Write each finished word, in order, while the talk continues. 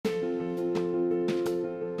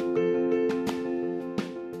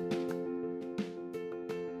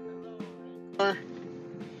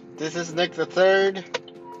This is Nick the Third.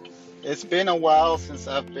 It's been a while since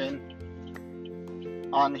I've been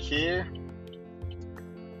on here.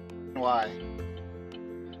 Why?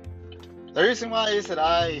 The reason why is that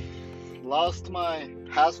I lost my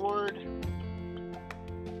password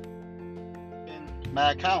in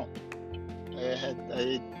my account.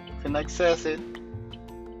 I couldn't access it.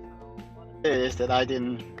 It is that I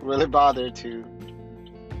didn't really bother to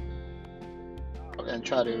and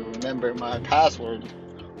try to remember my password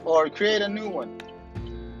or create a new one.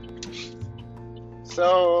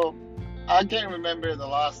 So I can't remember the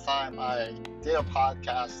last time I did a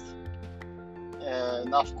podcast,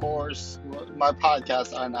 and of course my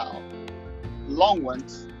podcasts are now long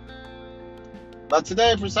ones. But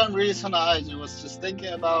today, for some reason, I was just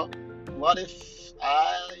thinking about what if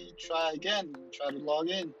I try again, try to log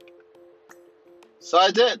in. So I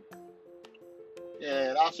did,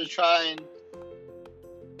 and after trying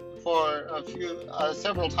for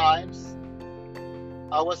several times,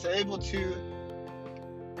 I was able to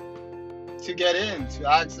get in, to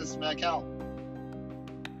access my account.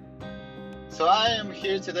 So I am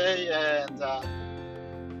here today, and I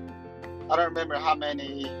don't remember how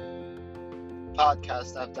many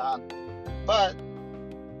podcasts I've done, but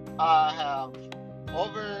I have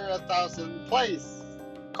over 1,000 plays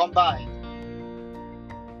combined.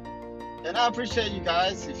 And I appreciate you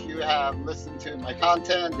guys if you have listened to my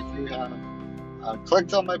content, if you have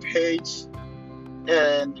clicked on my page.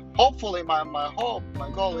 And hopefully my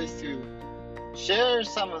goal is to share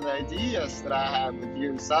some of the ideas that I have with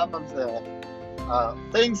you, some of the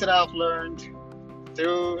things that I've learned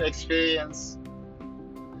through experience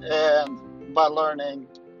and by learning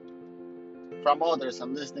from others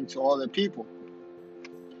and listening to other people.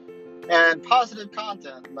 And positive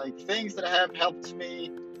content, like things that have helped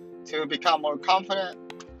me to become more confident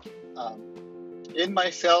in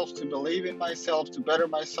myself, to believe in myself, to better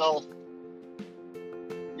myself.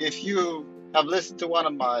 If you have listened to one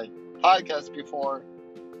of my podcasts before,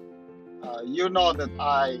 you know that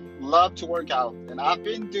I love to work out, and I've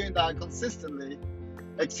been doing that consistently,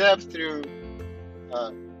 except through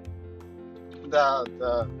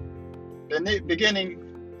the beginning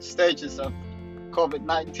stages of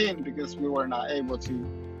COVID-19, because we were not able to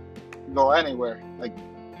go anywhere.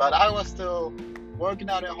 But I was still working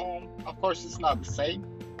out at home. Of course, it's not the same,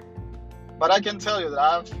 but I can tell you that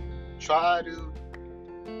I've tried to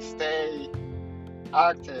stay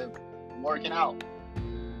active working out.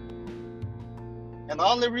 And the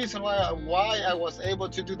only reason why I was able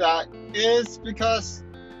to do that is because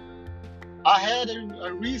I had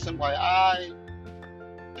a reason why. I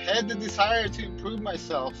had the desire to improve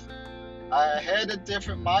myself. I had a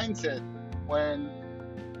different mindset when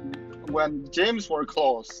gyms were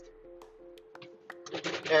closed.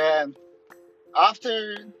 And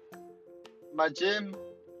after my gym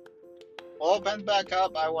opened back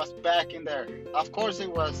up, I was back in there. Of course,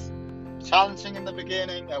 it was challenging in the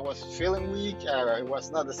beginning. I was feeling weak. It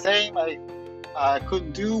was not the same. I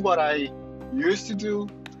couldn't do what I used to do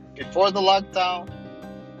before the lockdown.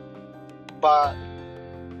 But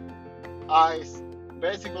I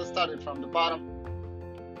basically started from the bottom.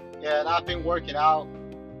 And I've been working out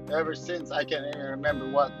ever since. I can't even remember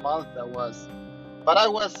what month that was. But I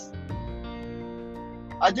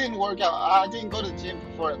didn't work out. I didn't go to the gym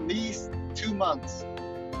for at least 2 months.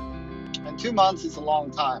 And 2 months is a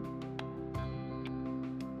long time.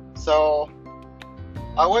 So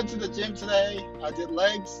I went to the gym today. I did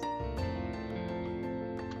legs.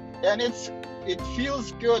 And it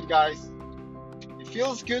feels good, guys. It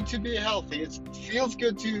feels good to be healthy. It feels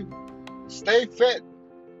good to stay fit.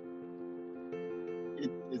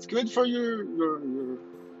 It's good for your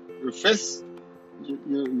fist,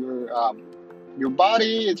 your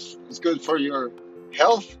body. It's good for your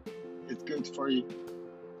health. It's good for your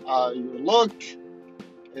look.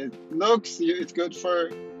 It's good for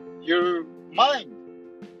your mind.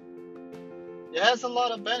 It has a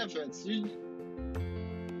lot of benefits.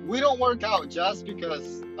 We don't work out just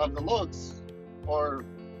because of the looks or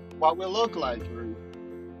what we look like, or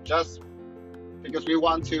just because we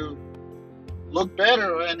want to look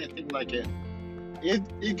better or anything like it.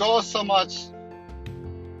 It goes so much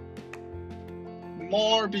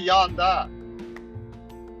more beyond that.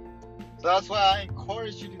 So that's why I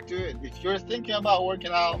encourage you to do it. If you're thinking about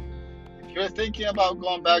working out, if you're thinking about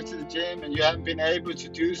going back to the gym and you haven't been able to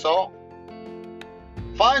do so,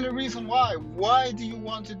 find a reason why. Why do you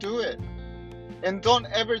want to do it? And don't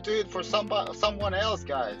ever do it for someone else,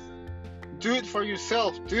 guys. Do it for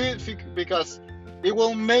yourself. Do it because it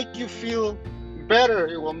will make you feel better.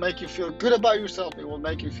 It will make you feel good about yourself. It will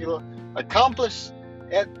make you feel accomplished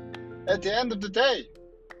at the end of the day.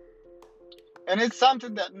 And it's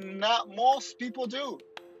something that not most people do.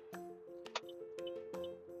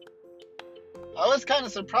 I was kind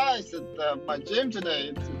of surprised at my gym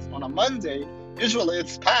today. It's on a Monday. Usually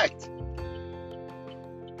it's packed,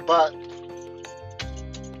 but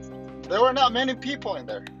there were not many people in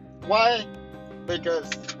there. Why? Because,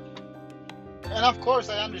 and of course,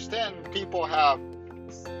 I understand people have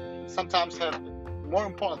sometimes have more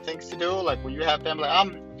important things to do. Like when you have family, I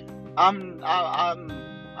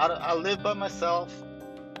live by myself.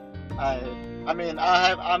 I,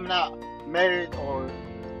 I'm not married or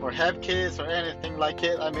have kids or anything like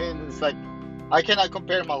it. I mean, it's like I cannot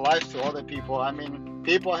compare my life to other people. I mean,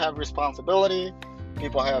 people have responsibility.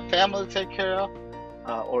 People have family to take care of,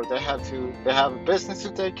 or they have a business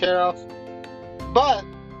to take care of. But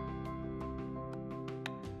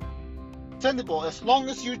understandable, as long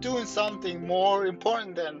as you're doing something more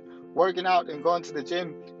important than working out and going to the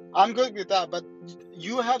gym, I'm good with that. But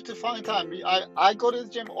you have to find time. I go to the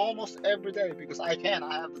gym almost every day because I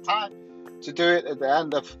have the time to do it at the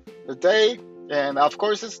end of the day. And of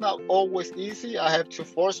course, it's not always easy. I have to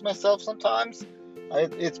force myself sometimes.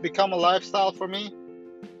 It's become a lifestyle for me.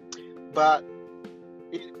 But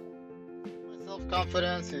my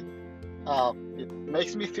self-confidence, it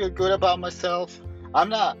makes me feel good about myself. I'm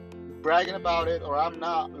not bragging about it, or I'm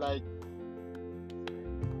not like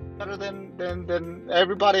better than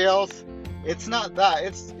everybody else. It's not that.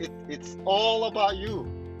 It's all about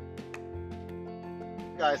you,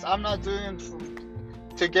 guys. I'm not doing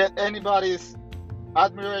it to get anybody's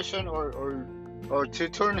admiration or to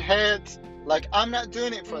turn heads. Like, I'm not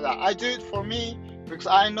doing it for that. I do it for me because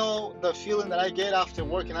I know the feeling that I get after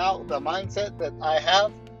working out, the mindset that I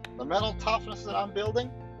have, the mental toughness that I'm building,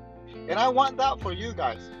 and I want that for you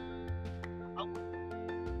guys.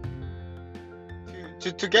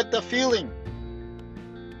 To get the feeling,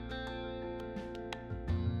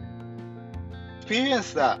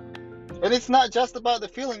 experience that. And it's not just about the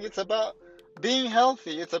feeling, it's about being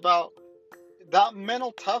healthy. It's about that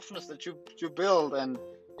mental toughness that you build. And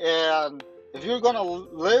if you're gonna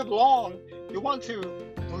live long, you want to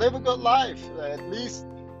live a good life. At least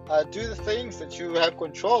do the things that you have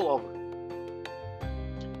control over.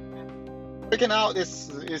 Working out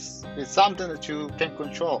is something that you can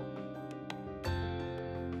control.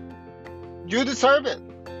 You deserve it.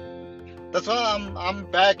 That's why I'm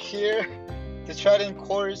back here to try to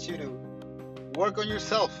encourage you to work on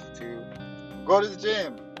yourself, to go to the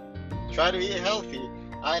gym, try to eat healthy.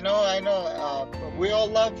 I know. We all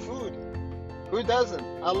love food. Who doesn't?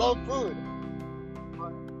 I love food.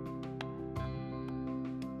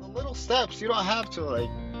 The little steps. You don't have to like.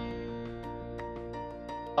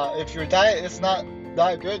 If your diet is not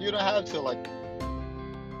that good, you don't have to like.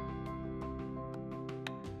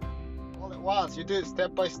 Once you do it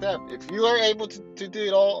step by step. If you are able to do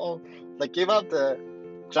it all, like give up the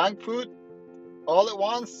junk food all at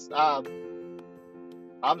once,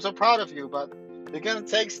 I'm so proud of you. But you're gonna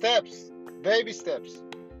take steps, baby steps.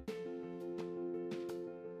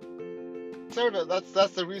 Deserve it.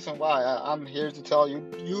 That's the reason why I'm here to tell you,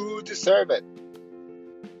 you deserve it.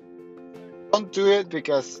 Don't do it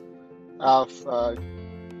because of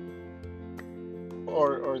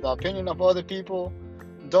or the opinion of other people.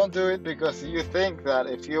 Don't do it because you think that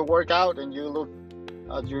if you work out and you look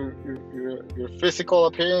your physical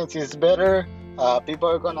appearance is better, people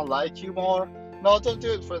are gonna like you more. No, don't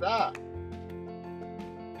do it for that.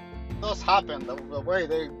 Those happen the way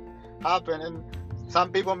they happen, and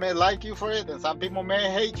some people may like you for it, and some people may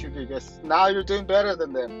hate you because now you're doing better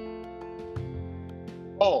than them.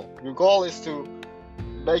 Your goal is to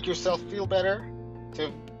make yourself feel better, to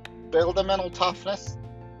build a mental toughness,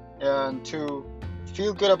 and to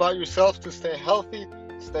feel good about yourself, to stay healthy,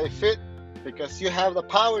 stay fit, because you have the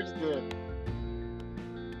power to do it.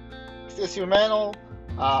 It's your mental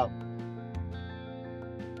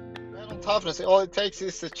toughness. All it takes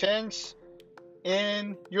is a change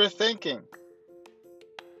in your thinking,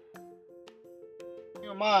 in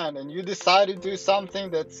your mind, and you decide to do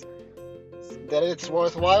something that it's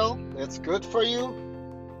worthwhile, that's good for you,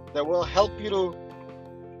 that will help you to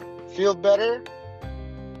feel better.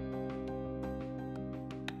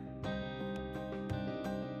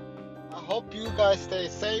 I hope you guys stay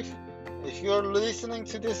safe. If you're listening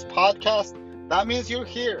to this podcast, that means you're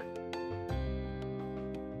here.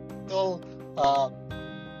 Still,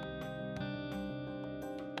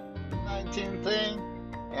 19 thing,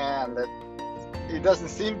 and it doesn't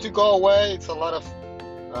seem to go away. It's a lot of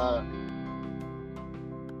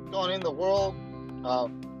going in the world,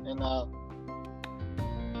 in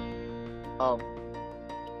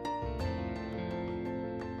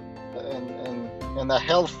the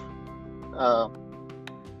health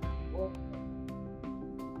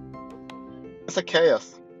It's a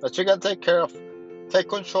chaos, but you gotta take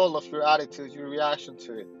control of your attitude, your reaction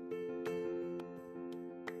to it.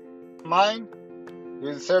 Mind,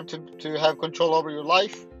 you deserve to have control over your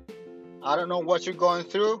life. I don't know what you're going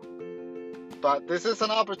through, but this is an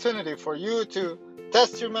opportunity for you to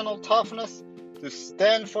test your mental toughness, to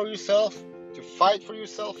stand for yourself, to fight for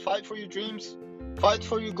yourself, fight for your dreams, fight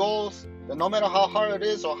for your goals. And no matter how hard it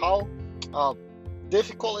is or how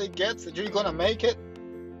difficult it gets, that you're gonna make it.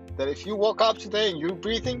 That if you woke up today and you're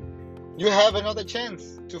breathing, you have another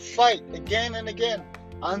chance to fight again and again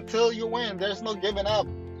until you win. There's no giving up.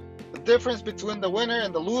 The difference between the winner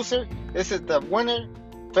and the loser is that the winner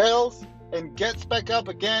fails and gets back up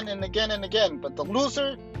again and again and again. But the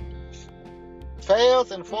loser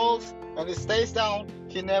fails and falls and he stays down.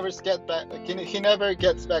 He never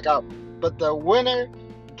gets back up. But the winner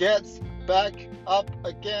gets back up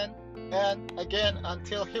again and again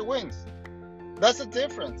until he wins. That's the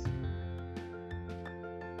difference.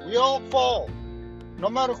 We all fall. No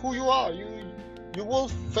matter who you are, you will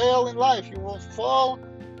fail in life. You will fall,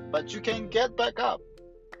 but you can get back up.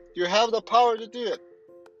 You have the power to do it.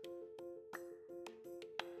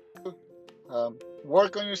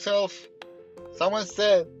 Work on yourself. Someone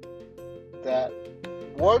said that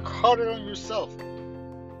work harder on yourself.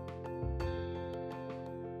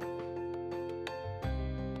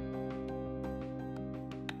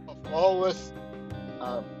 Always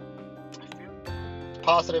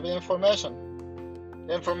positive information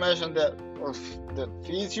that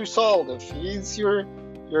feeds your soul, that feeds your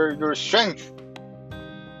strength.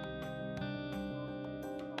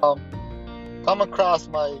 Come across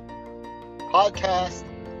my podcast.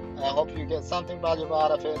 I hope you get something valuable out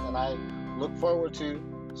of it, and I look forward to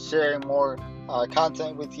sharing more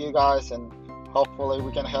content with you guys, and hopefully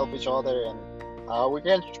we can help each other and we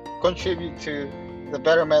can contribute to the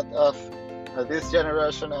betterment of this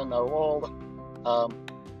generation and our world.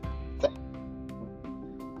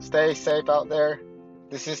 Stay safe out there.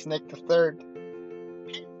 This is Nick the Third.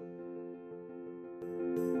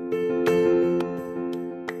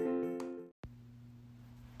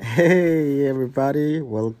 Hey everybody,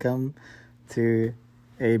 welcome to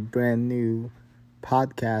a brand new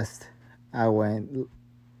podcast. I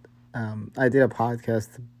did a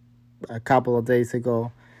podcast a couple of days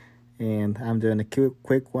ago, and I'm doing a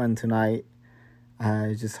quick one tonight.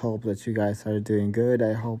 I just hope that you guys are doing good.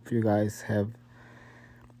 I hope you guys have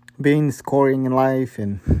been scoring in life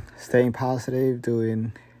and staying positive,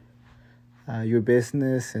 doing your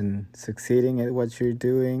business and succeeding at what you're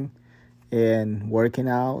doing, and working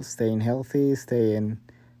out, staying healthy, staying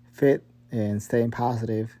fit, and staying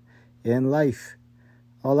positive in life.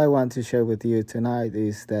 All I want to share with you tonight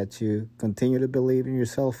is that you continue to believe in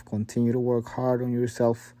yourself, continue to work hard on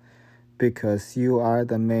yourself, because you are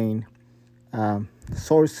the main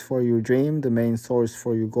source for your dream, the main source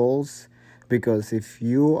for your goals. Because if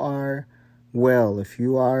you are well, if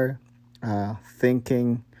you are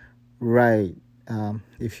thinking right,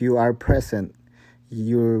 if you are present,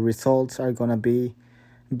 your results are going to be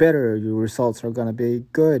better, your results are going to be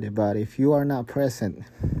good. But if you are not present,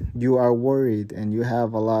 you are worried and you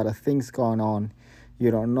have a lot of things going on,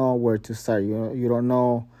 you don't know where to start, you don't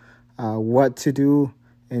know what to do,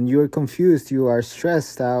 and you're confused, you are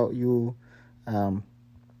stressed out, you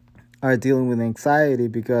are dealing with anxiety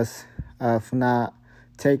because of not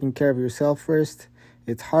taking care of yourself first.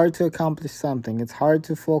 It's hard to accomplish something. It's hard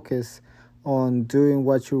to focus on doing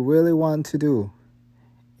what you really want to do.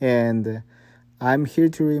 And I'm here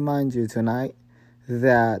to remind you tonight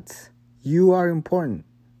that you are important,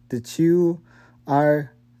 that you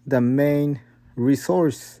are the main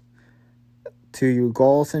resource to your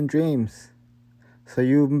goals and dreams. So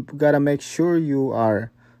you gotta make sure you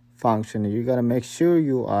are functioning. You gotta make sure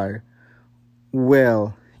you are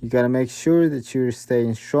well. You gotta make sure that you're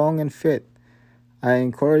staying strong and fit. I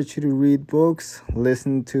encourage you to read books,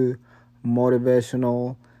 listen to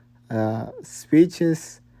motivational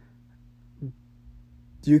speeches.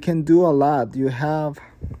 You can do a lot. You have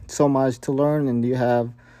so much to learn, and you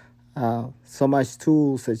have so many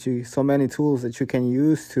tools that you can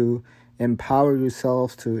use to empower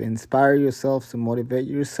yourself, to inspire yourself, to motivate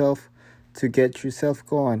yourself, to get yourself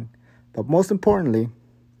going. But most importantly,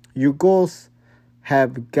 your goals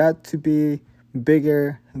have got to be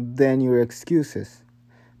bigger than your excuses.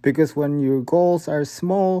 Because when your goals are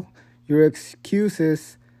small, your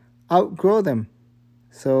excuses outgrow them.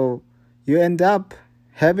 So you end up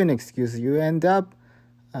having excuses. You end up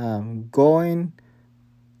going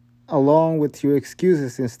along with your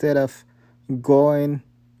excuses instead of going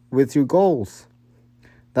with your goals.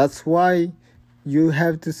 That's why you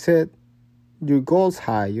have to set your goals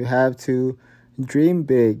high. You have to dream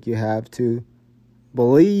big. You have to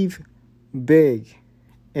Believe big.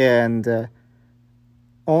 And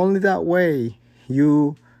only that way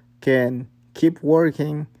you can keep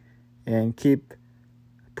working and keep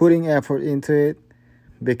putting effort into it,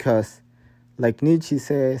 because like Nietzsche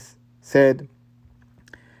said,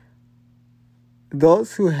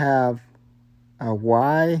 those who have a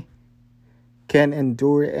why can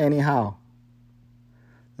endure anyhow.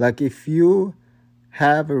 Like if you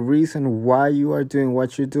have a reason why you are doing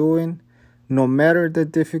what you're doing, no matter the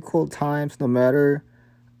difficult times, no matter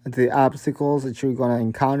the obstacles that you're going to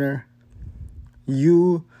encounter,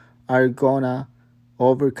 you are going to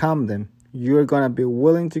overcome them. You're going to be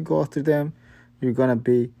willing to go through them. You're going to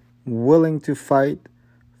be willing to fight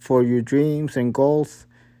for your dreams and goals.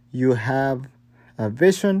 You have a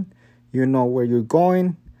vision. You know where you're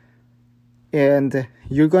going. And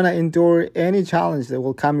you're going to endure any challenge that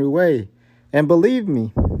will come your way. And believe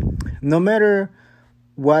me, no matter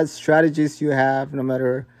what strategies you have, no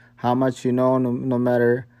matter how much you know, no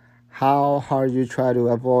matter how hard you try to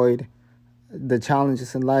avoid the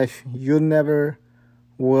challenges in life, you never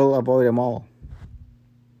will avoid them all.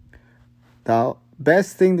 The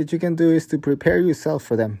best thing that you can do is to prepare yourself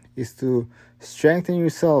for them, is to strengthen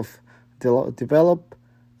yourself, develop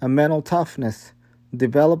a mental toughness,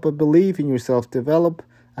 develop a belief in yourself, develop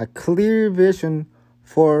a clear vision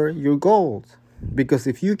for your goals. Because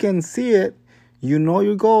if you can see it, you know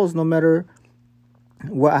your goals, no matter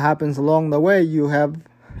what happens along the way, you have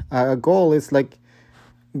a goal. It's like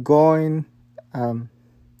going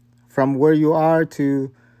from where you are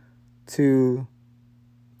to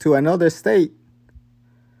another state.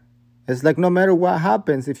 It's like no matter what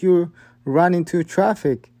happens, if you run into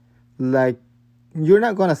traffic, like you're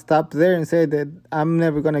not going to stop there and say that I'm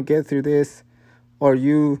never going to get through this, or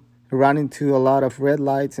you run into a lot of red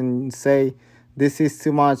lights and say this is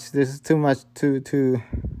too much to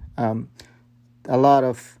a lot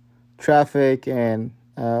of traffic and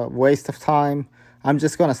waste of time. I'm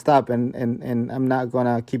just going to stop and I'm not going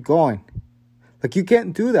to keep going. Like you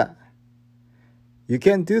can't do that. You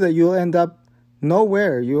can't do that. You'll end up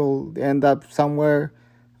nowhere. You'll end up somewhere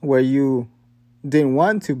where you didn't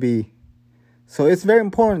want to be. So it's very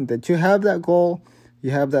important that you have that goal.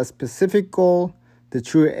 You have that specific goal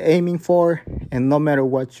that you're aiming for. And no matter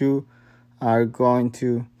what you are going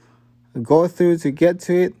to go through to get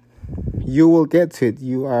to it, you will get to it.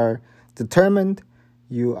 You are determined.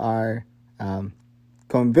 You are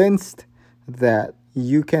convinced that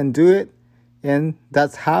you can do it. And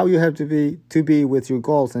that's how you have to be with your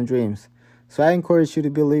goals and dreams. So I encourage you to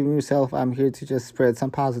believe in yourself. I'm here to just spread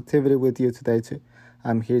some positivity with you today too.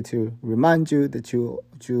 I'm here to remind you that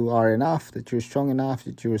you are enough, that you're strong enough,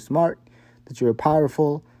 that you're smart, that you're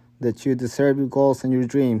powerful, that you deserve your goals and your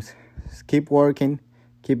dreams. Just keep working,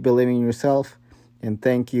 keep believing in yourself, and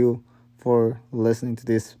thank you for listening to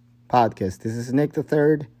this podcast. This is Nick the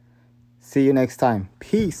Third. See you next time.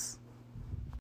 Peace.